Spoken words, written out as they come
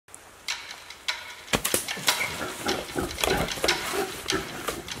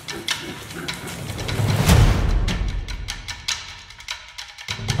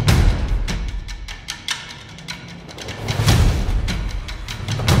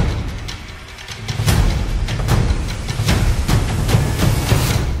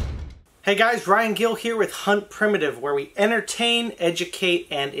Hey guys, Ryan Gill here with Hunt Primitive, where we entertain, educate,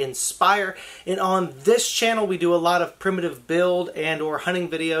 and inspire. And on this channel, we do a lot of primitive build and or hunting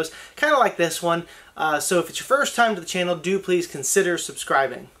videos, kind of like this one. So if it's your first time to the channel, do please consider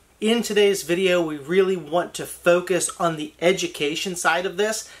subscribing. In today's video, we really want to focus on the education side of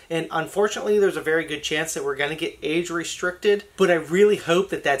this, and unfortunately there's a very good chance that we're going to get age restricted, but I really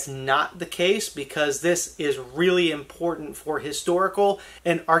hope that that's not the case because this is really important for historical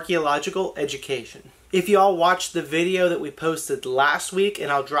and archaeological education. If you all watched the video that we posted last week, and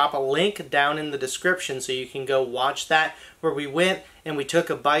I'll drop a link down in the description so you can go watch that, where we went and we took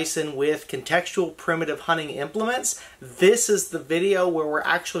a bison with contextual primitive hunting implements. This is the video where we're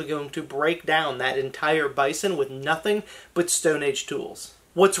actually going to break down that entire bison with nothing but Stone Age tools.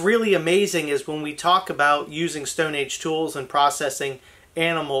 What's really amazing is when we talk about using Stone Age tools and processing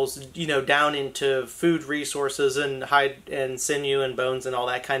animals, you know, down into food resources and hide and sinew and bones and all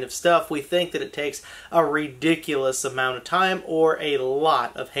that kind of stuff, we think that it takes a ridiculous amount of time or a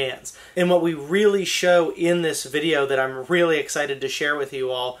lot of hands. And what we really show in this video that I'm really excited to share with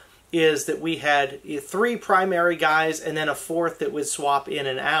you all is that we had 3 primary guys and then a 4th that would swap in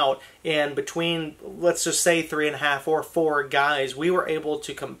and out, and between, let's just say, 3.5 or 4 guys, we were able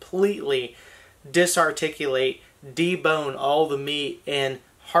to completely disarticulate, debone all the meat, and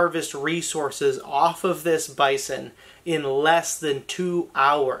harvest resources off of this bison in less than 2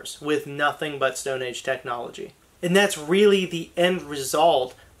 hours with nothing but Stone Age technology. And that's really the end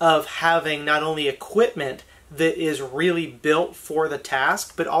result of having not only equipment that is really built for the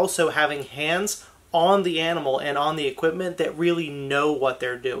task, but also having hands on the animal and on the equipment that really know what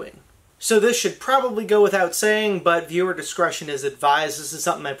they're doing. So this should probably go without saying, but viewer discretion is advised. This is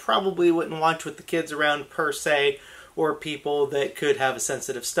something I probably wouldn't watch with the kids around per se, or people that could have a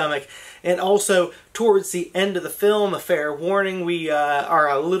sensitive stomach. And also, towards the end of the film, a fair warning, we are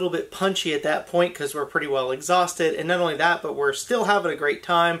a little bit punchy at that point because we're pretty well exhausted. And not only that, but we're still having a great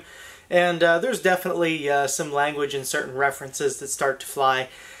time. And there's definitely some language and certain references that start to fly.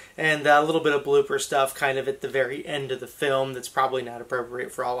 And a little bit of blooper stuff kind of at the very end of the film that's probably not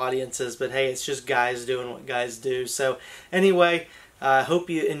appropriate for all audiences, but hey, it's just guys doing what guys do. So anyway, I hope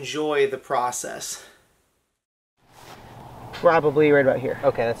you enjoy the process. Probably right about here.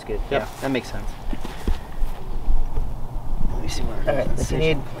 Okay, that's good. Yep. Yeah, that makes sense. Let me see what Alright, if you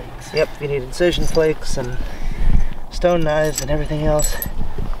need flakes. Yep, if you need incision flakes and stone knives and everything else.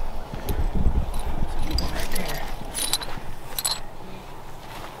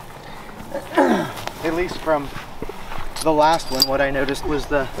 At least from the last one, what I noticed was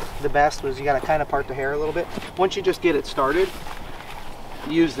the best was you gotta kind of part the hair a little bit. Once you just get it started,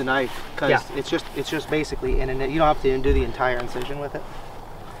 use the knife, because it's just basically in, and you don't have to do the entire incision with it.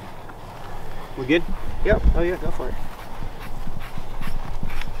 We good? Yep. Oh yeah, go for it.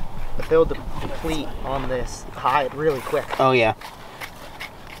 But they'll deplete on this hide really quick. Oh yeah.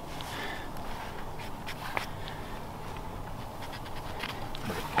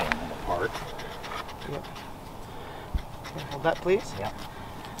 Apart. Yep. Okay, hold that, please. Yeah.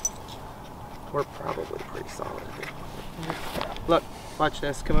 We're probably pretty solid. Look, watch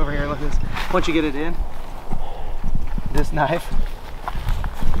this. Come over here and look at this. Once you get it in, this knife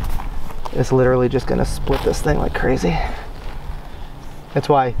is literally just gonna split this thing like crazy. That's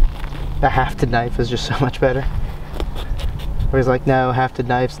why the hafted knife is just so much better. Where he's like, no, hafted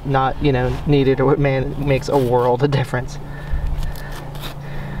knife's not, you know, needed, or man, it makes a world of difference.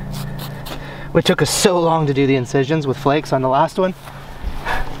 It took us so long to do the incisions with flakes on the last one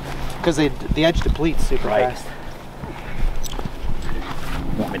because the edge depletes super fast.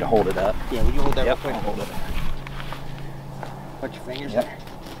 Want me to hold it up? Yeah, will you hold that real Yep, quick? I'll hold it. Put your fingers Yep.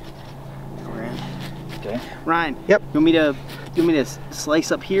 there. Okay. Ryan. Yep. You want me to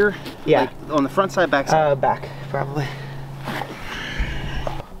slice up here? Yeah. Like on the front side, back side? Back, probably.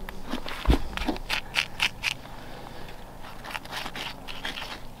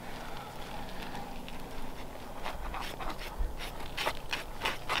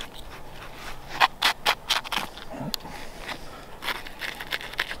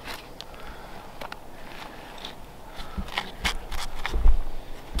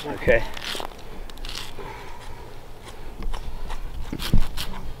 Okay.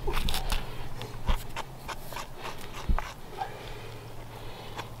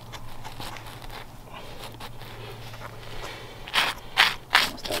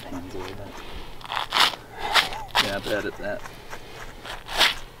 Must have hands a little bit. Yeah, I bet it's that.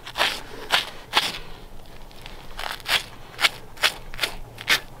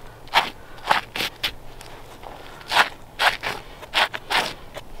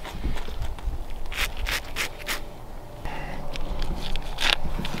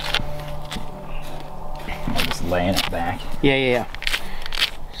 laying it back. Yeah, yeah, yeah.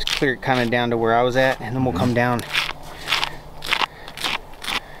 Just clear it kind of down to where I was at, and then we'll come down.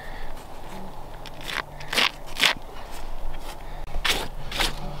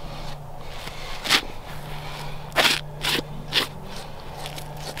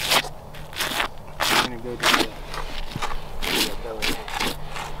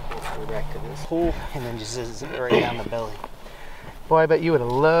 Pull and then just zip it right down the belly. Boy, I bet you would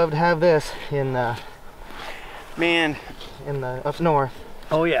have loved to have this in man in the up north.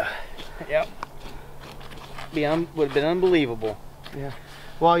 Oh yeah. Yep. Would have been unbelievable. Yeah.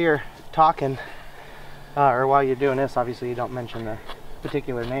 While you're talking, or while you're doing this, obviously you don't mention the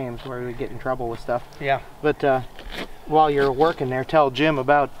particular names where we get in trouble with stuff. Yeah. But while you're working there, tell Jim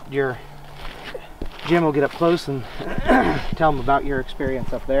about your. Jim will get up close and tell him about your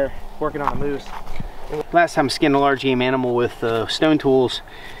experience up there working on a moose. Last time I skinned a large game animal with stone tools,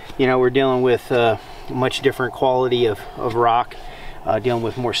 you know, we're dealing with much different quality of rock, dealing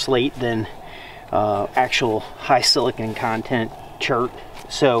with more slate than actual high silicon content chert.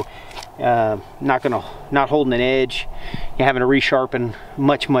 So not holding an edge, you're having to resharpen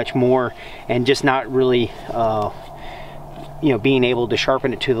much more, and just not really you know, being able to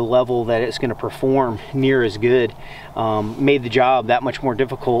sharpen it to the level that it's going to perform near as good made the job that much more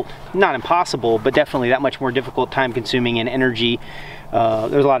difficult. Not impossible, but definitely that much more difficult, time consuming, and energy.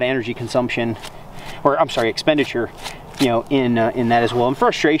 There's a lot of energy consumption, or I'm sorry, expenditure, you know, in that as well, and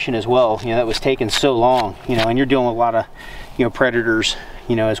frustration as well. You know, that was taking so long, you know, and you're dealing with a lot of, you know, predators,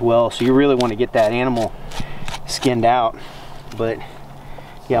 you know, as well. So you really want to get that animal skinned out. But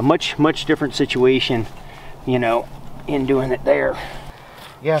yeah, much different situation, you know, in doing it there.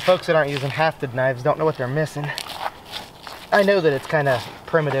 Yeah, folks that aren't using hafted knives don't know what they're missing. I know that it's kind of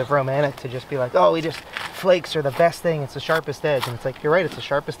primitive romantic to just be like, oh, we just, flakes are the best thing, it's the sharpest edge. And it's like, you're right, it's the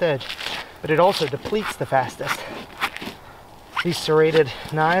sharpest edge, but it also depletes the fastest. These serrated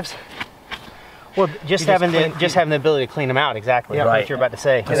knives, well, just having the ability to clean them out, exactly. Right. What you're about to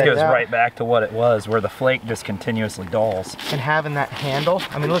say. This goes right back to what it was, where the flake just continuously dulls. And having that handle,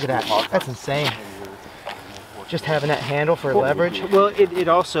 I mean, look at that, that's insane. Just having that handle for leverage. Well, it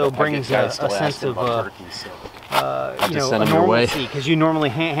also brings a sense of you know, a normalcy, because you normally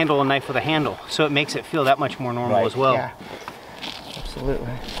handle a knife with a handle, so it makes it feel that much more normal as well. Yeah, absolutely.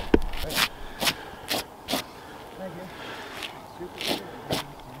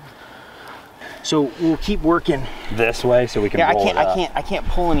 So we'll keep working This way, so we can roll it up. I can't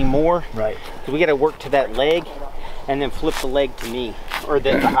pull any more. Right. We got to work to that leg, and then flip the leg to me, or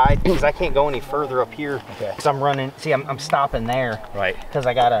the hide, because I can't go any further up here. Okay. Because I'm running. See, I'm stopping there. Right. Because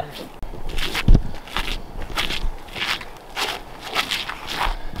I gotta.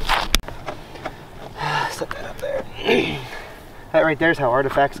 Set that up there. That right there's how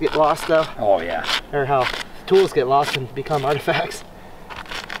artifacts get lost, though. Oh yeah. Or how tools get lost and become artifacts.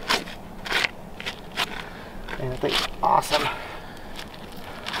 And I think awesome.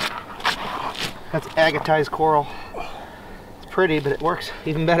 That's agatized coral. It's pretty, but it works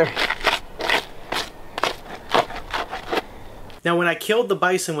even better. Now, when I killed the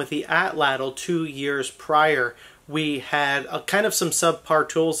bison with the Atlatl 2 years prior, we had kind of some subpar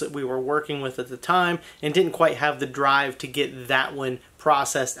tools that we were working with at the time and didn't quite have the drive to get that one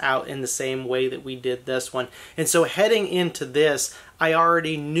processed out in the same way that we did this one. And so heading into this, I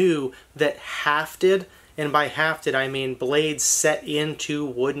already knew that hafted, and by hafted I mean blades set into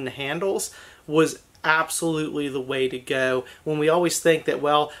wooden handles, was absolutely the way to go. When we always think that,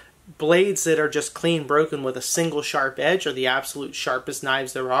 well, blades that are just clean broken with a single sharp edge are the absolute sharpest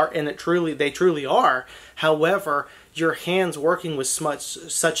knives there are, and they truly are. However, your hands working with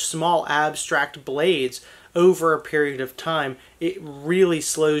such small abstract blades over a period of time, it really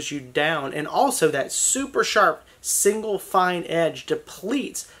slows you down. And also that super sharp single fine edge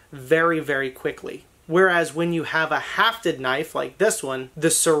depletes very quickly. Whereas when you have a hafted knife like this one,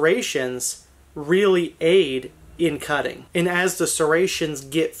 the serrations really aid in cutting. And as the serrations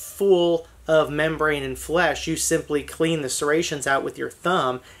get full of membrane and flesh, you simply clean the serrations out with your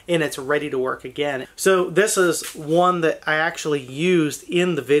thumb and it's ready to work again. So this is one that I actually used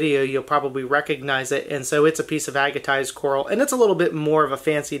in the video. You'll probably recognize it. And so it's a piece of agatized coral, and it's a little bit more of a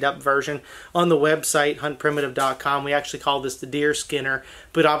fancied up version. On the website, HuntPrimitive.com, we actually call this the deer skinner,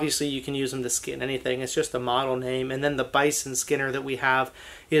 but obviously you can use them to skin anything. It's just a model name. And then the bison skinner that we have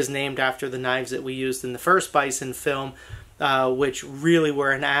is named after the knives that we used in the first bison film, which really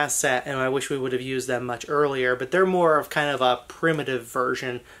were an asset, and I wish we would have used them much earlier, but they're more of kind of a primitive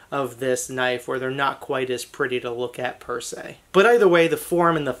version of this knife where they're not quite as pretty to look at per se. But either way, the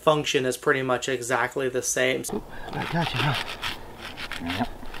form and the function is pretty much exactly the same. I got you, huh? Yep.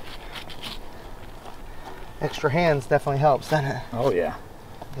 Extra hands definitely helps, doesn't it? Oh yeah.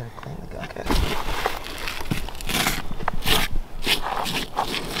 Gotta clean the gunk out.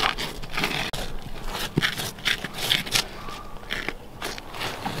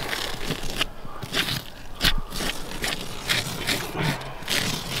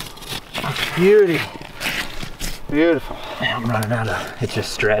 Beauty. Beautiful. I'm running out of, it's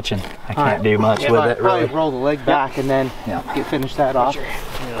just stretching. I can't do much with it really. Roll the leg back and then finish that off.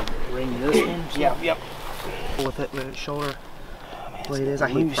 Ring this one? Yep. With it, with its shoulder blade is. I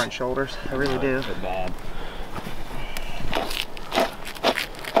hate front shoulders. I really do. They're bad.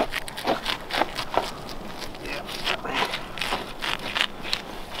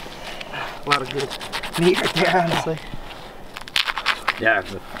 A lot of good meat right there, honestly. Yeah,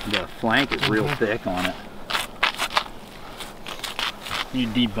 the flank is real thick on it. You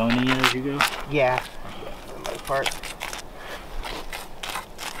deboning it as you go? Yeah, for the most part.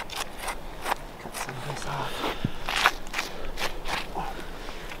 Cut some of this off.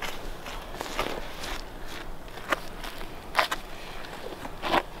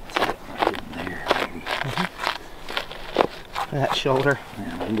 That shoulder.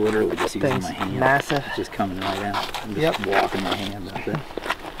 Yeah, I'm literally just using my hand. Massive. It's just coming right out. I'm just walking my hand up there.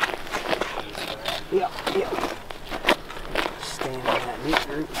 Yep. Staying in that meat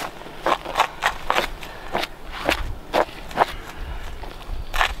group.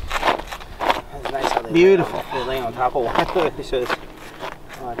 That's nice how they Beautiful. They lay on top of one. So it's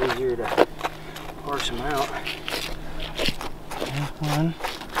a lot easier to parse them out.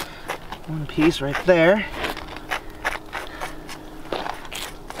 One piece right there.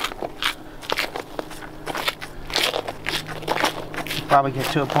 Probably get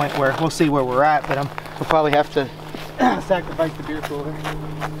to a point where we'll see where we're at, but we'll probably have to sacrifice the beer cooler.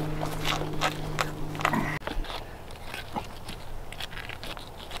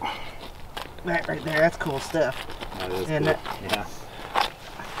 That right there, that's cool stuff. That is And cool. Yeah.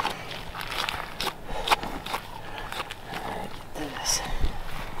 This.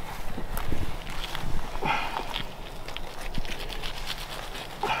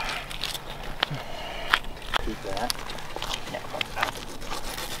 Keep that.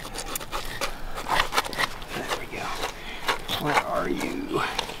 There we go. Where are you?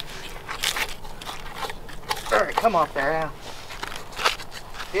 Alright, come off there now.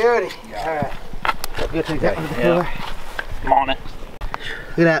 Beauty. Alright. You take that one to the cooler. I'm on it.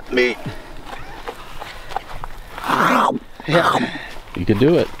 Look at that meat. Yeah. You can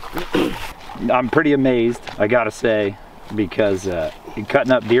do it. I'm pretty amazed, I gotta say, because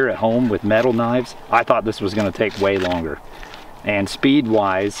cutting up deer at home with metal knives, I thought this was gonna take way longer. And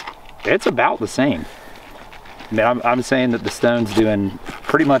speed-wise, it's about the same. I mean, I'm saying that the stone's doing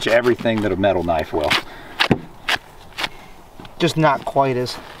pretty much everything that a metal knife will. Just not quite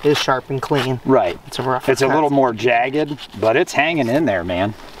as sharp and clean. Right. It's a rough. It's a little more jagged, but it's hanging in there,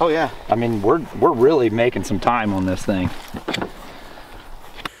 man. Oh yeah. I mean, we're really making some time on this thing.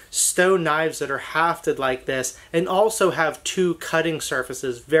 Stone knives that are hafted like this and also have two cutting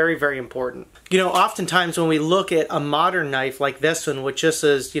surfaces, very, very important. You know, oftentimes when we look at a modern knife like this one, which just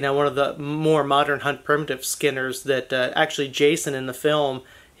is, you know, one of the more modern HuntPrimitive skinners that actually Jason in the film,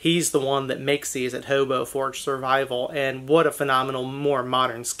 he's the one that makes these at Hobo Forge Survival, and what a phenomenal, more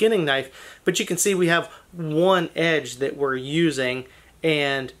modern skinning knife. But you can see we have one edge that we're using,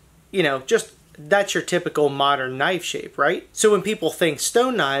 and, you know, just that's your typical modern knife shape, right? So when people think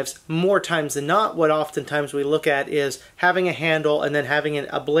stone knives, more times than not, what oftentimes we look at is having a handle and then having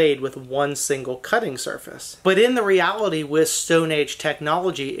a blade with one single cutting surface. But in the reality with Stone Age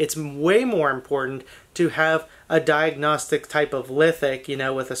technology, it's way more important to have a diagnostic type of lithic, you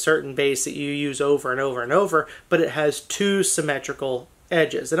know, with a certain base that you use over and over and over, but it has two symmetrical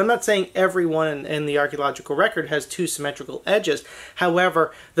edges. And I'm not saying everyone in the archaeological record has two symmetrical edges.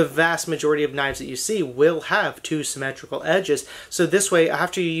 However, the vast majority of knives that you see will have two symmetrical edges. So this way,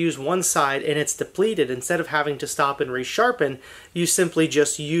 after you use one side and it's depleted, instead of having to stop and resharpen, you simply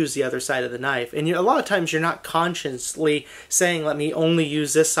just use the other side of the knife. And a lot of times you're not consciously saying, let me only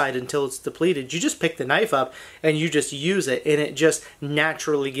use this side until it's depleted. You just pick the knife up and you just use it, and it just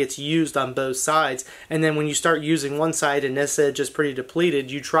naturally gets used on both sides. And then when you start using one side and this edge is pretty depleted,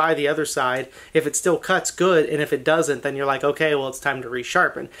 you try the other side. If it still cuts, good, and if it doesn't, then you're like, okay, well, it's time to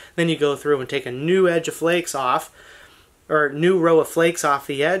resharpen. Then you go through and take a new edge of flakes off, or a new row of flakes off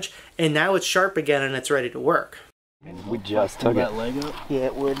the edge, and now it's sharp again and it's ready to work. We just took that leg up. Yeah,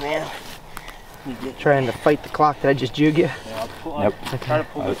 it would, man. Trying to fight the clock. Did I just juke you? Yeah, nope.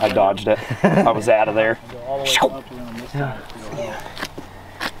 I dodged it. I was out of there.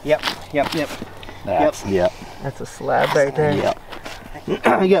 Yep. Yep. That's a slab right there. Yep. You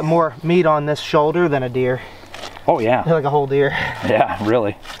got more meat on this shoulder than a deer. Oh yeah. Like a whole deer. Yeah,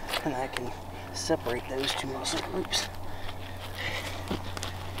 really. And I can separate those two muscle groups.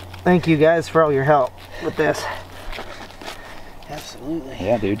 Thank you guys for all your help with this. Absolutely.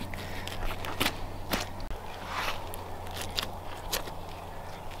 Yeah, dude.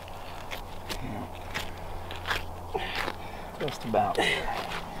 Just about there.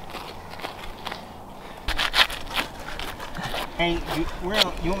 Hey, you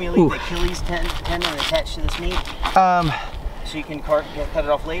want me to leave the Achilles tendon attached to this meat? So you can cut it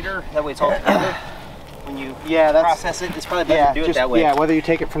off later. That way it's all together. When you process it, it's probably better to do it that way. Yeah, whether you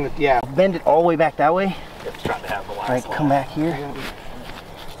take it from the bend it all the way back that way. Just trying to have the last Right, come back here.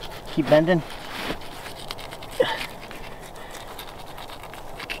 Keep bending.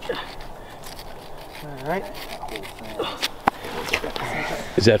 All right.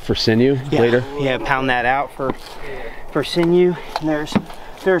 Is that for sinew later? Yeah, pound that out for sinew. And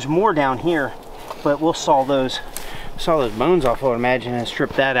there's more down here, but we'll saw those bones off, I would imagine, and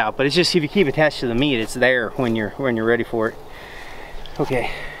strip that out. But it's just, if you keep attached to the meat, it's there when you're ready for it.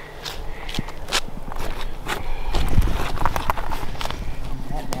 Okay.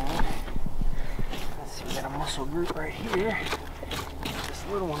 That down. Let's see, we got a muscle group right here. Get this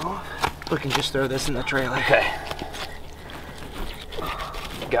little one off. We can just throw this in the trailer. Okay.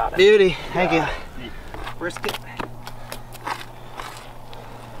 Got it. Beauty. Thank you. Brisket.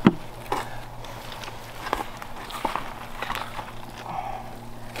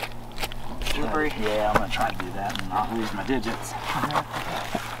 Yeah, I'm gonna try to do that and not lose my digits.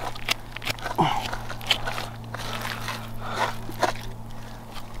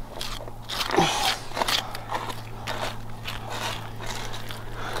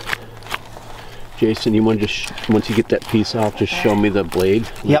 Jason, you want to just, once you get that piece off, just show me the blade?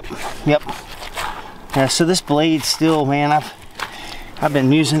 Yep. Yeah, so this blade still, man, I've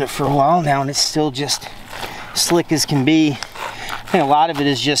been using it for a while now, and it's still just slick as can be. I think a lot of it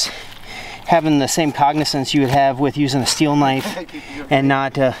is just having the same cognizance you would have with using a steel knife and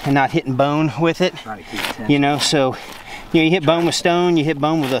not hitting bone with it. You know, so you hit bone with stone, you hit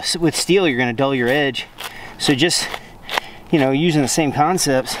bone with steel, you're going to dull your edge. So just, using the same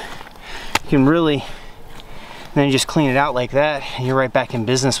concepts, you can really then just clean it out like that, and you're right back in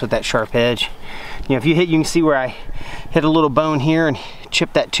business with that sharp edge. If you can see where I hit a little bone here and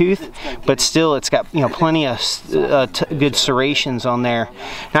chip that tooth, but still it's got plenty of good serrations on there.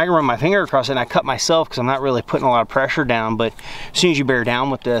 Now I can run my finger across it and I cut myself because I'm not really putting a lot of pressure down, but as soon as you bear down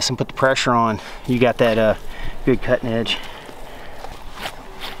with this and put the pressure on, you got that good cutting edge.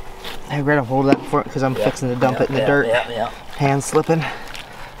 Hey, Brett, hold that for it because I'm fixing to dump it in the dirt. Hand slipping.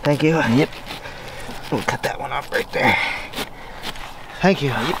 Thank you. Yep. We'll cut that one off right there. Thank you.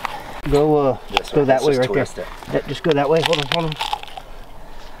 Yep. Go that way right there. Just go that way. Hold on.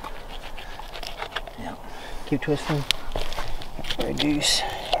 Yeah. Keep twisting. Reduce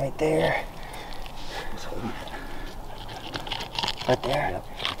right there. Right there. Yep.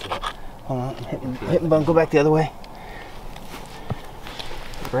 Hold on. Hitting bone. Go back the other way.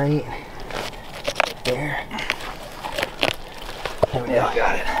 Right there. There we go.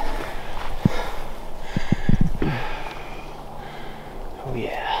 Got it. Oh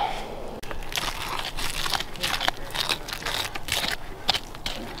yeah.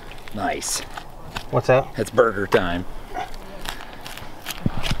 Nice. What's that? It's burger time.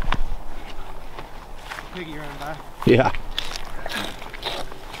 Yeah.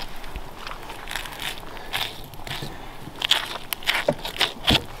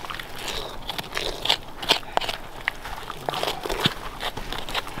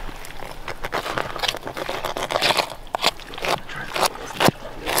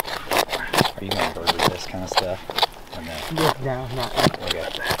 Are you gonna burger this kind of stuff? No, not. Okay.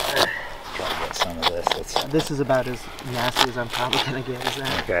 Try to get some of this. This is about as nasty as I'm probably gonna get. Is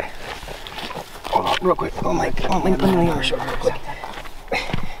that? Okay. Hold on, real quick. Oh my God. Let me on your shoulder real quick.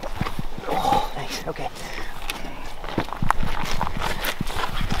 Oh, thanks. Okay.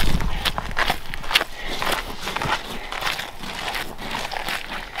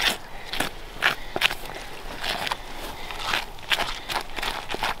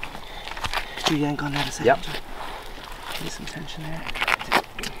 Could you yank on that a second? Yep. Get some tension there.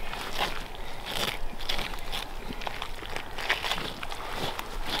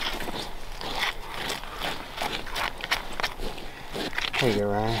 There you go,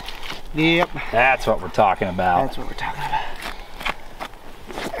 Ryan. Yep. That's what we're talking about. That's what we're talking about.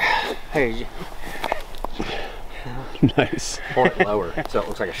 Hey. Nice. Pour it lower so it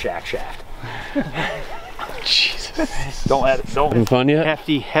looks like a shack shaft. Jesus. Don't let it. Don't. Having fun yet?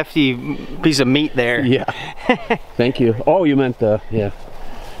 Hefty piece of meat there. Yeah. Thank you. Oh, you meant the, yeah.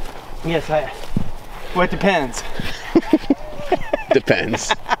 Yes, well, it depends.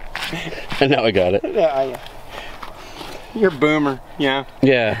 Depends. And now I got it. Yeah, you're a boomer. Yeah.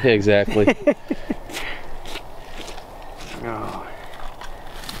 Yeah, exactly. Oh.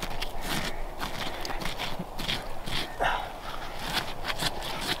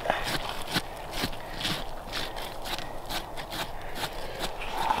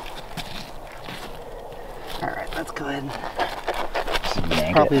 Alright, let's go ahead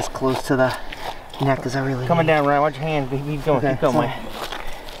and probably as close to the neck as I really Coming need. down, Ryan. Watch your hand. Keep going. Okay, Keep going.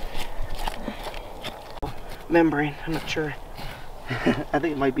 so- Membrane, I'm not sure. I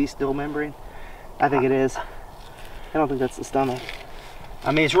think it might be still membrane. I think it is. I don't think that's the stomach.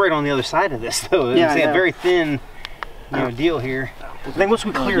 I mean, it's right on the other side of this, though. Yeah, It's I a know. very thin, deal here. I think once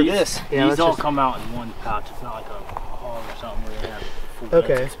we clear this, Yeah, these all come out in one pouch. It's not like a hog or something where you have full Okay.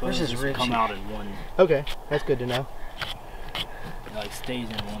 guts exposed. This is It's rich. come out in one. Okay, that's good to know. It like stays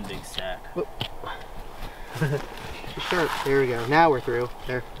in one big sack. Sure. There we go. Now we're through.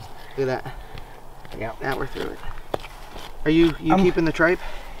 There. Look at that. Yeah. Now we're through it. Are you keeping the tripe?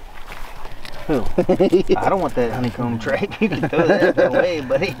 Who? I don't want that honeycomb tripe. You can throw that away,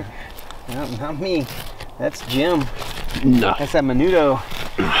 buddy. No, not me. That's Jim. No. That's that menudo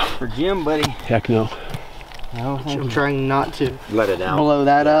for Jim, buddy. Heck no. No, I'm trying not to Let it out. blow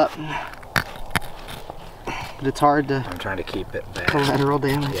that up. But it's hard to I'm trying to keep it back. collateral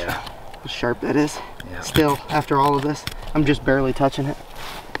damage. Yeah. How sharp that is. Yeah. Still, after all of this, I'm just barely touching it.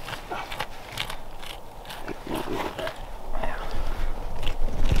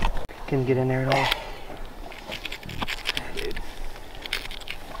 Can get in there at all.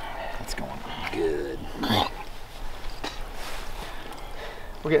 It's going good.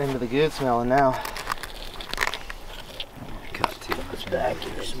 We're getting into the good smelling now. Cut too much Back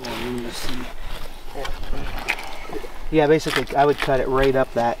here, some more loose. Yeah, basically, I would cut it right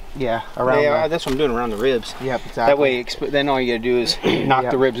up that, around Yeah, the, that's what I'm doing around the ribs. yep, exactly. That way, then all you gotta do is knock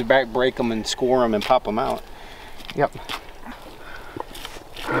Yep. the ribs back, break them, and score them, and pop them out. Yep.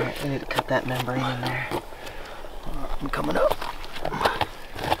 All right, I need to cut that membrane in there. I'm coming up.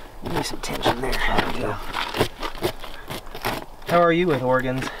 Give me some tension there. There we go. How are you with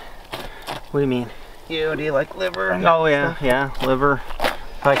organs? What do you mean? Do you like liver? And Oh yeah, stuff? yeah, liver.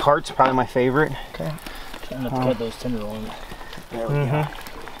 I like heart's probably my favorite. Okay. Trying not to cut those tenderloins. There we go.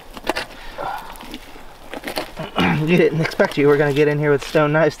 You didn't expect you were going to get in here with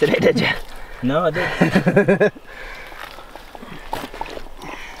stone knives today, did you? No, I didn't.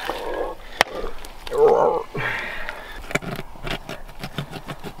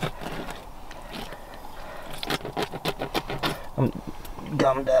 I'm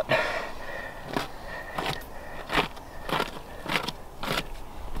gummed up.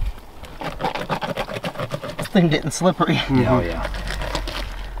 This thing getting slippery. Oh yeah.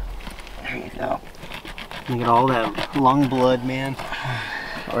 There you go. You get all that lung blood, man.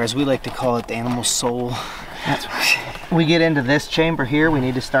 Or as we like to call it, the animal's soul. That's we get into this chamber here, we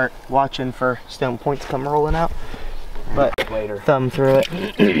need to start watching for stone points come rolling out. But Later. thumb through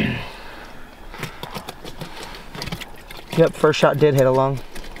it. Yep, first shot did hit a lung.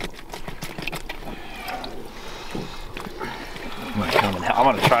 I'm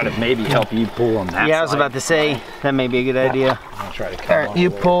gonna try to maybe help you pull on that. Yeah, I was side. about to say, that may be a good idea. I'm gonna try to cut All right, on you a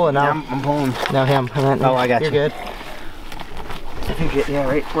little. pull and I'll, I'm pulling. no him. Oh, I got You're you. good. If you get, yeah,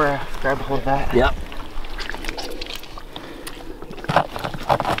 right where I grab a hold of that. Yep.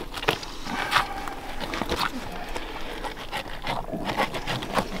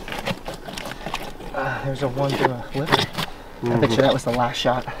 There's a one through a liver. I bet you that was the last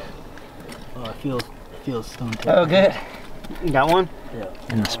shot. Oh, it feels stone tipped. Oh, good. You got one? Yeah.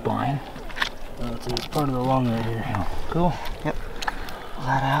 In the spine. It's part of the lung right here. Cool. Yep. Pull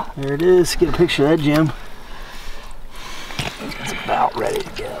that out. There it is. Get a picture of that, Jim. It's about ready to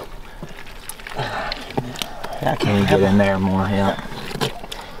go. Yeah, Can you get in there more? Yeah.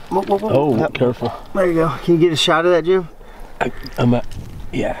 Whoa, whoa, whoa. Oh, Yep. careful. There you go. Can you get a shot of that, Jim?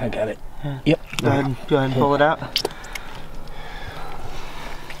 Yeah, I got it. Go ahead and pull it out.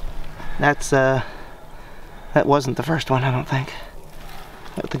 That's that wasn't the first one, I don't think.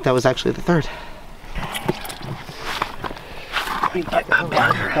 I think that was actually the third.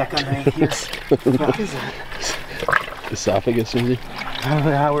 Back underneath here. What is that? Esophagus, is it? I don't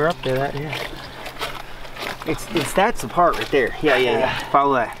know how we're up to that. Yeah. It's that's the part right there. Yeah.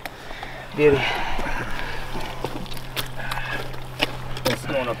 Follow that. Beauty. It's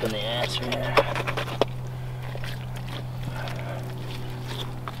going up in the ass here.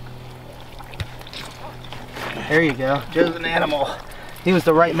 There you go. Joe's an animal. He was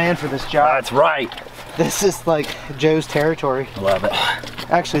the right man for this job. That's right. This is like Joe's territory. Love it.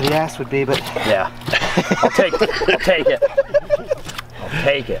 Actually, the ass would be, but yeah. I'll take it. I'll take it. I'll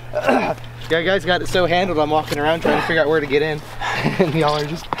take it. Yeah, guys got it so handled. I'm walking around trying to figure out where to get in, and y'all are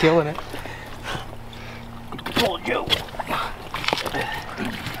just killing it. Pull Joe.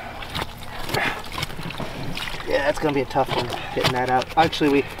 Yeah, it's gonna be a tough one getting that out.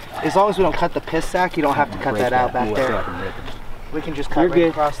 Actually, as long as we don't cut the piss sac, you don't have to cut that out back there. We can just cut right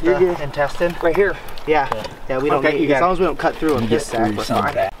across the intestine. Right here. Yeah, yeah, we don't need, as long as we don't cut through a piss sac, we're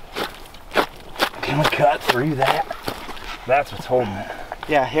fine. Can we cut through that? That's what's holding it.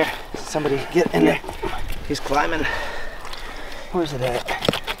 Yeah, here, somebody get in there. He's climbing. Where's it at?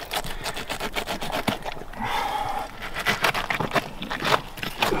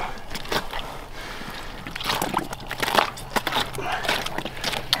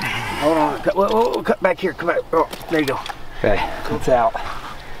 Hold on, whoa, cut back here, come back. Oh, there you go. Okay, it's out.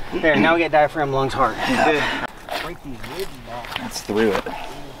 There, now we got diaphragm, lungs, heart. Good. Break these ribs back. That's through it.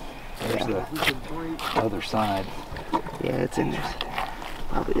 There's the other side. Yeah, it's in there.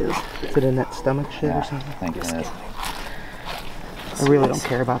 Probably is. Is it in that stomach shit or something? I think it is. I really don't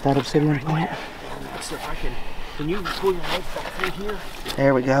care about that obsidian point. So if I can you pull your legs back through here?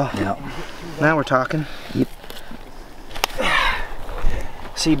 There we go. Yep. Now we're talking. Yep.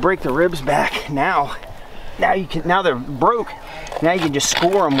 So you break the ribs back. Now you can. Now they're broke. Now you can just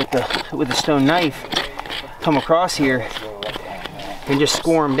score them with the stone knife. Come across here and just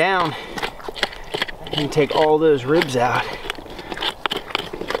score them down and take all those ribs out.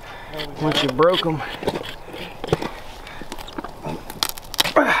 Once you broke them.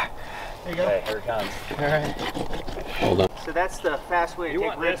 There you go. Okay, here it comes. All right. Hold on. So that's the fast way to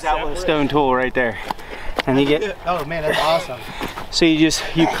take ribs out with a stone tool right there. And you get. Oh man, that's awesome. So you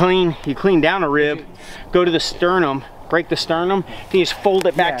clean down a rib, go to the sternum, break the sternum, then you just fold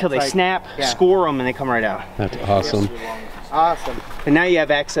it back till they snap, score them, and they come right out. That's awesome. Awesome. And now you have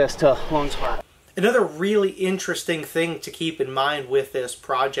access to lungs, heart. Another really interesting thing to keep in mind with this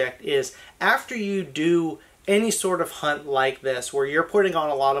project is after you do any sort of hunt like this where you're putting on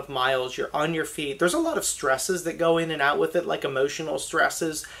a lot of miles, you're on your feet, there's a lot of stresses that go in and out with it, like emotional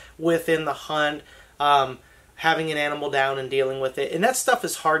stresses within the hunt, having an animal down and dealing with it. And that stuff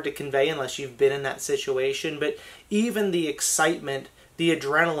is hard to convey unless you've been in that situation. But even the excitement, the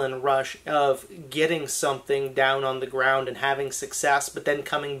adrenaline rush of getting something down on the ground and having success, but then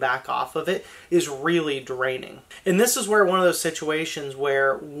coming back off of it is really draining. And this is where one of those situations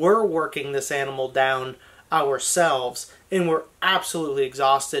where we're working this animal down ourselves and we're absolutely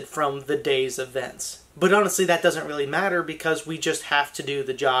exhausted from the day's events. But honestly, that doesn't really matter because we just have to do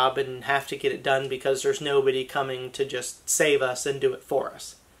the job and have to get it done because there's nobody coming to just save us and do it for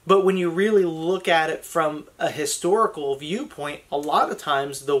us. But when you really look at it from a historical viewpoint, a lot of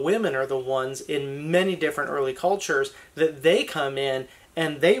times the women are the ones in many different early cultures that they come in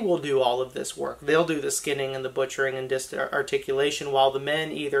and they will do all of this work. They'll do the skinning and the butchering and articulation while the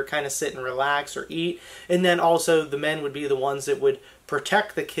men either kind of sit and relax or eat. And then also the men would be the ones that would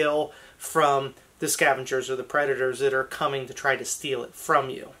protect the kill from the scavengers or the predators that are coming to try to steal it from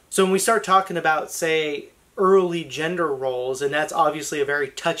you. So when we start talking about, say, early gender roles, and that's obviously a very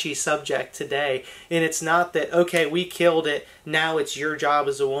touchy subject today, and it's not that, okay, we killed it, now it's your job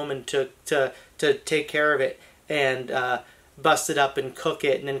as a woman to take care of it and bust it up and cook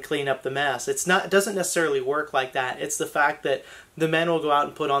it and then clean up the mess. It doesn't necessarily work like that. It's the fact that the men will go out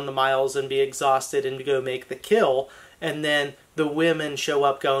and put on the miles and be exhausted and go make the kill, and then the women show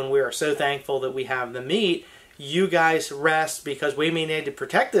up going, we are so thankful that we have the meat. You guys rest because we may need to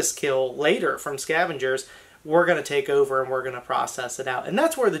protect this kill later from scavengers. We're going to take over and we're going to process it out. And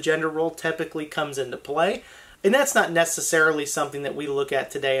that's where the gender role typically comes into play. And that's not necessarily something that we look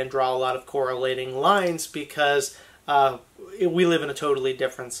at today and draw a lot of correlating lines because we live in a totally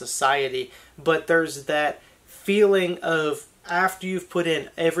different society. But there's that feeling of after you've put in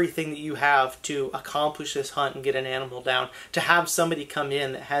everything that you have to accomplish this hunt and get an animal down, to have somebody come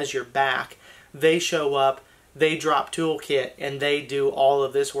in that has your back, they show up, they drop toolkit, and they do all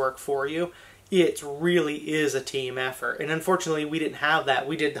of this work for you. It really is a team effort. And unfortunately, we didn't have that.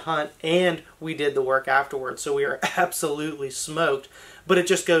 We did the hunt and we did the work afterwards, so we are absolutely smoked. But it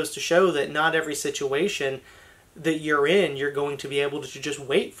just goes to show that not every situation that you're in, you're going to be able to just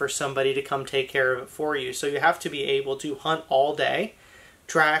wait for somebody to come take care of it for you. So you have to be able to hunt all day,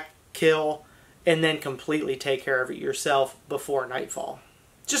 track, kill, and then completely take care of it yourself before nightfall.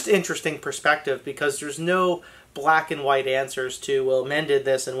 Just interesting perspective because there's no black and white answers to, well, men did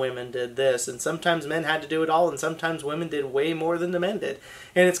this and women did this, and sometimes men had to do it all and sometimes women did way more than the men did.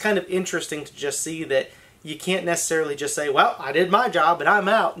 And it's kind of interesting to just see that you can't necessarily just say, well, I did my job and I'm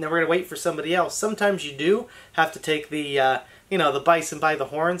out, and then we're going to wait for somebody else. Sometimes you do have to take the, you know, the bison by the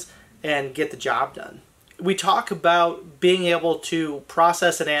horns and get the job done. We talk about being able to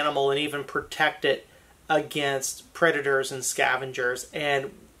process an animal and even protect it against predators and scavengers.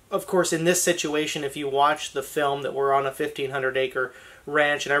 And of course, in this situation, if you watch the film that we're on a 1,500-acre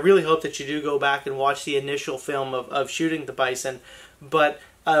ranch, and I really hope that you do go back and watch the initial film of shooting the bison, but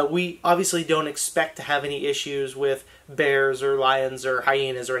we obviously don't expect to have any issues with bears or lions or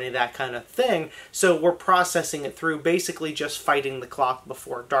hyenas or any of that kind of thing. So we're processing it through basically just fighting the clock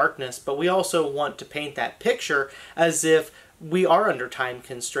before darkness. But we also want to paint that picture as if we are under time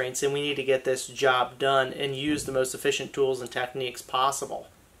constraints and we need to get this job done and use the most efficient tools and techniques possible.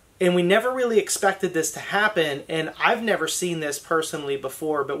 And we never really expected this to happen, and I've never seen this personally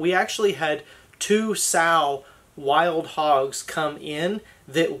before, but we actually had 2 sow wild hogs come in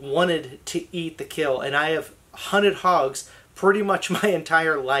that wanted to eat the kill. And I have hunted hogs pretty much my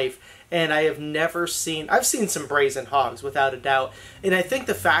entire life, and I have never seen, I've seen some brazen hogs without a doubt, and I think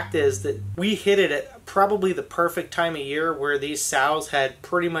the fact is that we hit it at probably the perfect time of year where these sows had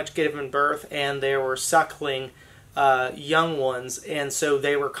pretty much given birth and they were suckling young ones, and so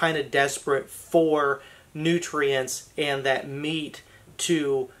they were kind of desperate for nutrients and that meat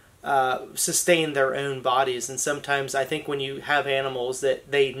to sustain their own bodies. And sometimes I think when you have animals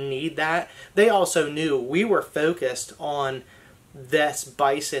that they need that, they also knew we were focused on this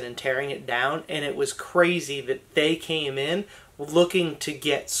bison and tearing it down, and it was crazy that they came in looking to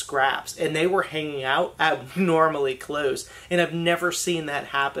get scraps, and they were hanging out abnormally close, and I've never seen that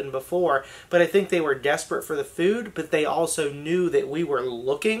happen before. But I think they were desperate for the food, but they also knew that we were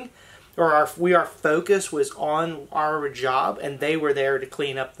looking, or our focus was on our job, and they were there to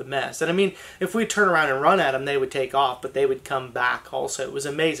clean up the mess. And I mean, if we turn around and run at them, they would take off, but they would come back also. It was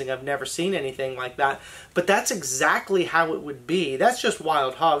amazing. I've never seen anything like that. But that's exactly how it would be. That's just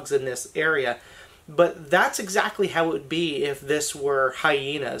wild hogs in this area. But that's exactly how it would be if this were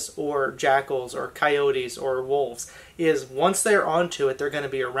hyenas or jackals or coyotes or wolves, is once they're onto it, they're going to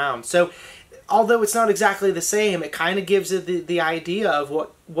be around. So although it's not exactly the same, it kind of gives it the idea of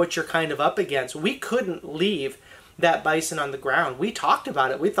what you're kind of up against. We couldn't leave that bison on the ground. We talked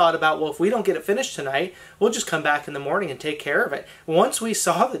about it. We thought about, well, if we don't get it finished tonight, we'll just come back in the morning and take care of it. Once we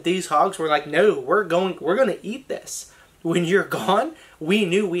saw that these hogs were like, no, we're going to eat this. When you're gone, we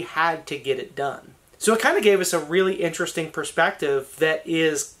knew we had to get it done. So it kind of gave us a really interesting perspective that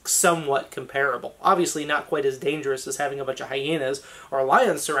is somewhat comparable. Obviously not quite as dangerous as having a bunch of hyenas or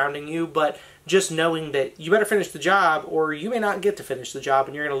lions surrounding you, but just knowing that you better finish the job or you may not get to finish the job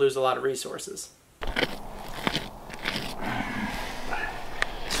and you're going to lose a lot of resources.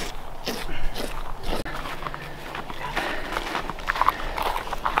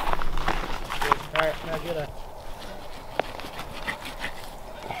 Alright, now get a...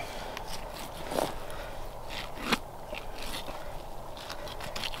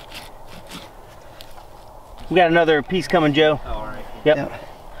 We got another piece coming, Joe. Oh, all right. Yep.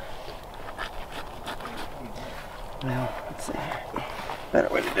 Now, let's see. Better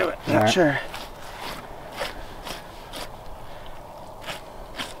way to do it. Not sure.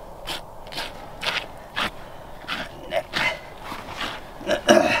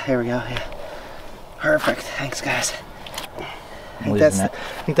 There we go. Yeah. Perfect. Thanks, guys. I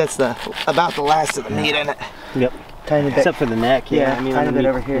think that's about the last of the meat in it. Yep. Tiny bit. Except for the neck. Yeah. I mean, tiny bit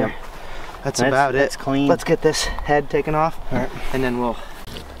over here. Yep. That's about it. That's clean. Let's get this head taken off, and then we'll.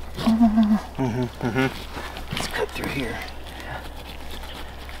 Let's cut through here.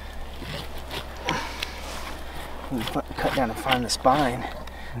 We cut down and find the spine.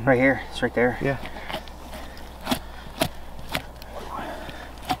 Right here. It's right there. Yeah.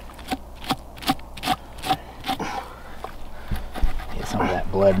 Get some of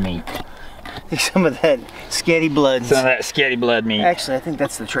that blood meat. Some of that sketty blood. Some of that sketty blood meat. Actually, I think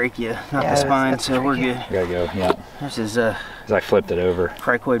that's the trachea, not the spine, that's so we're good. Gotta go, yeah. This is As I flipped it over.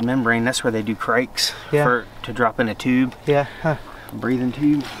 cricoid membrane. That's where they do crikes to drop in a tube. Yeah. Huh. A breathing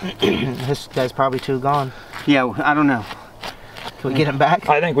tube. This guy's probably too gone. Yeah, I don't know. Can we get him back?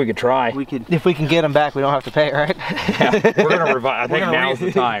 I think we could try. We could. If we can get him back, we don't have to pay, right? Yeah, we're gonna revive. I think now's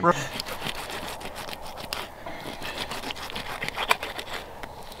the time.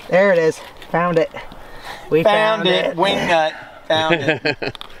 There it is. Found it. We found it. Wing nut. Found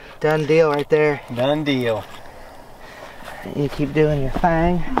it. Done deal right there. Done deal. You keep doing your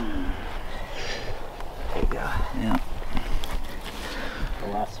thing. There you go. Yeah. The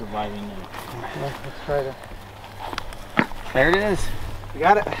last surviving. Yeah, let's try to. There it is. We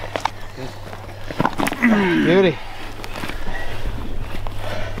got it. Beauty.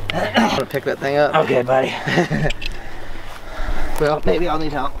 I'm gonna pick that thing up. Okay, buddy. Well, maybe I'll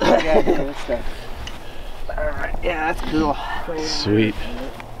need help. Alright, yeah, that's cool. Sweet.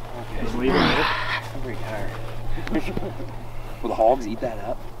 Just leave it. Will the hogs eat that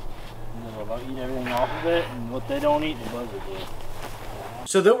up? And then we'll eat everything off of it, and what they don't eat, the buzzard will.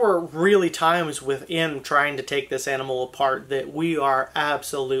 So there were really times within trying to take this animal apart that we are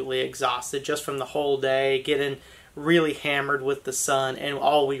absolutely exhausted just from the whole day, getting really hammered with the sun, and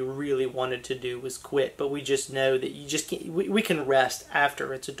all we really wanted to do was quit. But we just know that you just can't, we can rest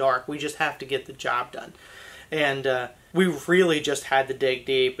after it's dark. We just have to get the job done. And we really just had to dig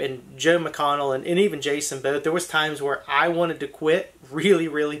deep. And Joe McConnell and even Jason both, there was times where I wanted to quit really,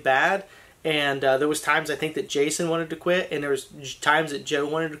 really bad. And there was times I think that Jason wanted to quit, and there was times that Joe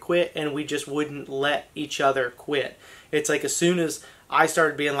wanted to quit, and we just wouldn't let each other quit. It's like as soon as I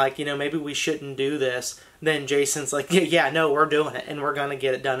started being like, you know, maybe we shouldn't do this, then Jason's like, yeah, no, we're doing it, and we're going to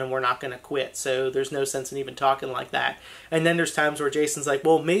get it done, and we're not going to quit. So there's no sense in even talking like that. And then there's times where Jason's like,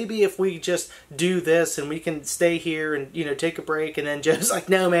 well, maybe if we just do this and we can stay here and, you know, take a break. And then Joe's like,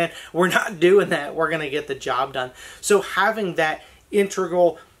 no, man, we're not doing that. We're going to get the job done. So having that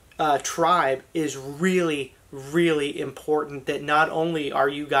integral tribe is really, really important, that not only are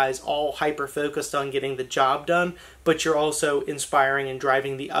you guys all hyper-focused on getting the job done, but you're also inspiring and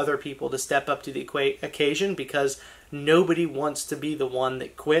driving the other people to step up to the occasion, because nobody wants to be the one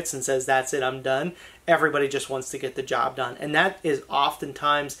that quits and says, that's it, I'm done. Everybody just wants to get the job done. And that is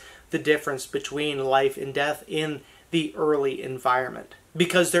oftentimes the difference between life and death in the early environment.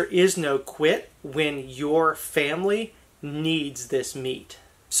 Because there is no quit when your family needs this meat.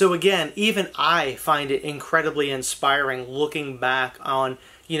 So again, even I find it incredibly inspiring looking back on,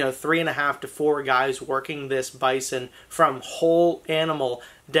 you know, 3.5 to 4 guys working this bison from whole animal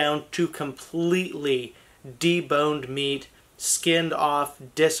down to completely deboned meat, skinned off,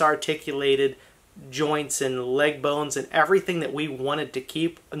 disarticulated joints and leg bones and everything that we wanted to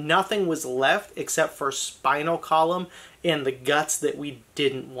keep. Nothing was left except for spinal column and the guts that we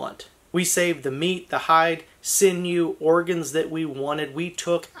didn't want. We saved the meat, the hide, sinew, organs that we wanted. We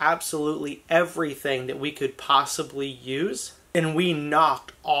took absolutely everything that we could possibly use, and we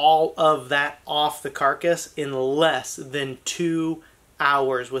knocked all of that off the carcass in less than 2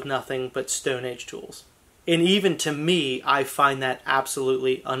 hours with nothing but Stone Age tools. And even to me, I find that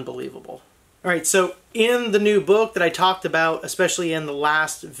absolutely unbelievable. All right, so in the new book that I talked about, especially in the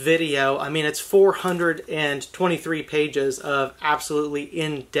last video, I mean, it's 423 pages of absolutely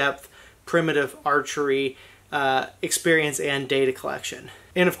in-depth primitive archery experience and data collection.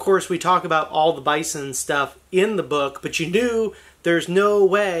 And of course, we talk about all the bison stuff in the book, but you knew there's no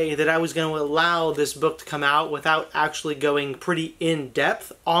way that I was going to allow this book to come out without actually going pretty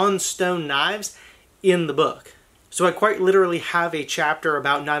in-depth on stone knives in the book. So I quite literally have a chapter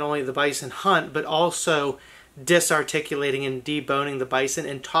about not only the bison hunt, but also disarticulating and deboning the bison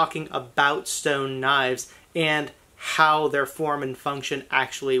and talking about stone knives and how their form and function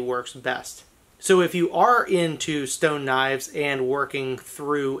actually works best. So if you are into stone knives and working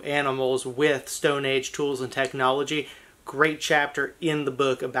through animals with Stone Age tools and technology, great chapter in the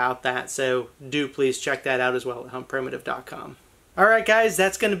book about that. So do please check that out as well at HuntPrimitive.com. Alright guys,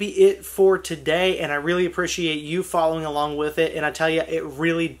 that's going to be it for today, and I really appreciate you following along with it. And I tell you, it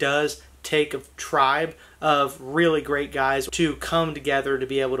really does take a tribe of really great guys to come together to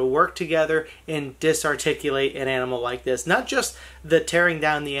be able to work together and disarticulate an animal like this. Not just the tearing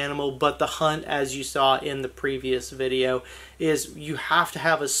down the animal, but the hunt, as you saw in the previous video, is you have to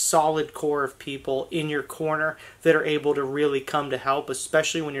have a solid core of people in your corner that are able to really come to help,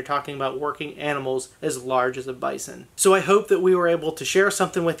 especially when you're talking about working animals as large as a bison. So I hope that we were able to share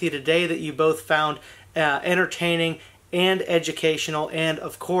something with you today that you both found entertaining and educational, and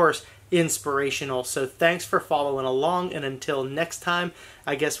of course inspirational. So thanks for following along, and until next time,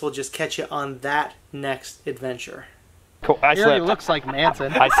 I guess we'll just catch you on that next adventure. Cool. I He slipped. looks like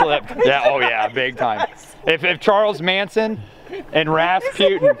Manson. I slipped. Yeah. Oh yeah. Big time. If Charles Manson and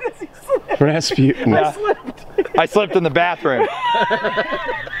Rasputin. Rasputin. Yeah, I slipped in the bathroom.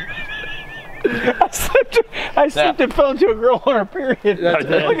 I slipped and fell into a girl on her period.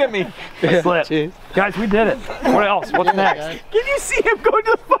 Look at me. I slipped. Jeez. Guys, we did it. What else? What's next? Can you see him going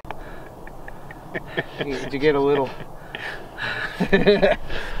to the Did you get a little? I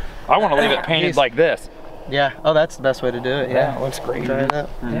want to leave it painted like this. Yeah. Oh, that's the best way to do it. Yeah. looks great. Try it out.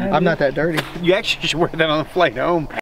 I'm not that dirty. You actually should wear that on the flight home.